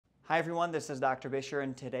Hi everyone, this is Dr. Bishr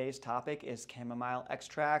and today's topic is chamomile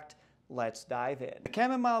extract. Let's dive in. The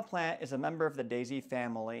chamomile plant is a member of the daisy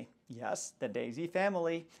family. Yes, the daisy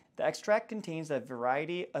family. The extract contains a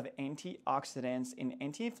variety of antioxidants and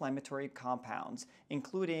anti-inflammatory compounds,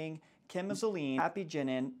 including chamomile,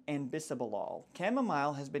 apigenin, and bisabolol.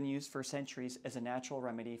 Chamomile has been used for centuries as a natural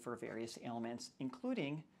remedy for various ailments,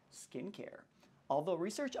 including skin care. Although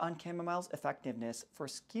research on chamomile's effectiveness for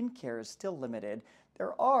skincare is still limited,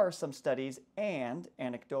 there are some studies and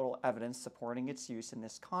anecdotal evidence supporting its use in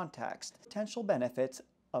this context. Potential benefits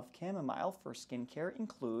of chamomile for skincare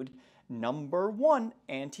include: number 1,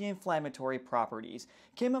 anti-inflammatory properties.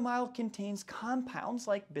 Chamomile contains compounds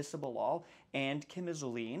like bisabolol and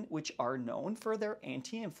chamomile, which are known for their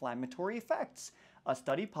anti-inflammatory effects. A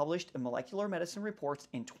study published in Molecular Medicine Reports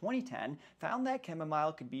in 2010 found that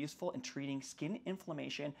chamomile could be useful in treating skin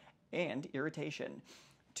inflammation and irritation.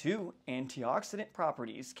 2, antioxidant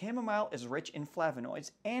properties. Chamomile is rich in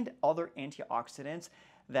flavonoids and other antioxidants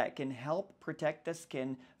that can help protect the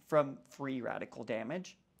skin from free radical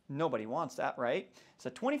damage. Nobody wants that, right? So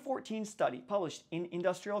a 2014 study published in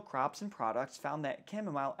Industrial Crops and Products found that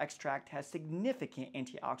chamomile extract has significant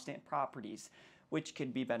antioxidant properties, which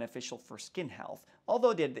could be beneficial for skin health,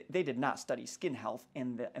 although they did not study skin health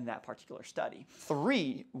in that particular study.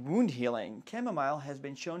 3, wound healing. Chamomile has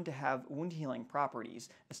been shown to have wound healing properties.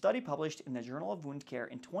 A study published in the Journal of Wound Care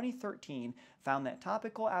in 2013 found that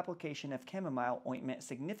topical application of chamomile ointment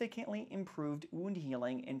significantly improved wound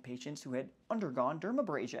healing in patients who had undergone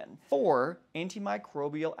dermabrasion. 4,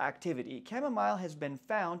 antimicrobial activity. Chamomile has been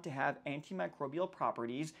found to have antimicrobial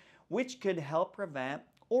properties which could help prevent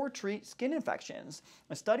or treat skin infections.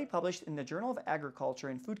 A study published in the Journal of Agriculture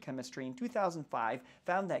and Food Chemistry in 2005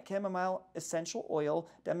 found that chamomile essential oil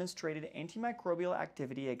demonstrated antimicrobial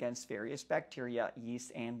activity against various bacteria,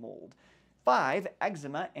 yeast, and mold. 5,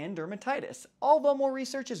 eczema and dermatitis. Although more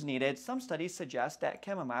research is needed, some studies suggest that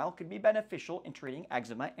chamomile could be beneficial in treating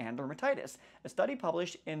eczema and dermatitis. A study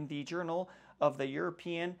published in the Journal of the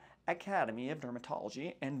European Academy of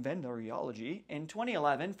Dermatology and Venereology in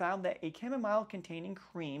 2011 found that a chamomile-containing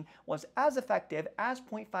cream was as effective as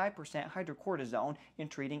 0.5% hydrocortisone in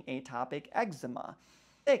treating atopic eczema.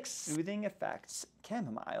 6, soothing effects.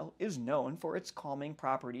 Chamomile is known for its calming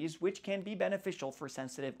properties, which can be beneficial for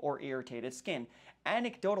sensitive or irritated skin.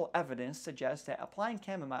 Anecdotal evidence suggests that applying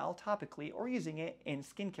chamomile topically or using it in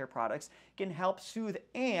skincare products can help soothe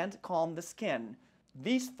and calm the skin.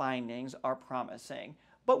 These findings are promising,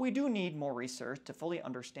 but we do need more research to fully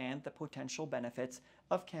understand the potential benefits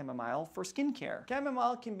of chamomile for skincare.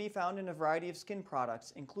 Chamomile can be found in a variety of skin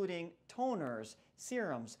products, including toners,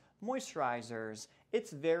 serums, moisturizers.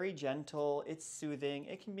 It's very gentle, it's soothing,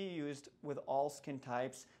 it can be used with all skin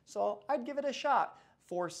types, so I'd give it a shot.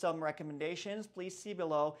 For some recommendations, please see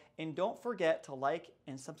below, and don't forget to like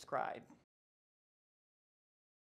and subscribe.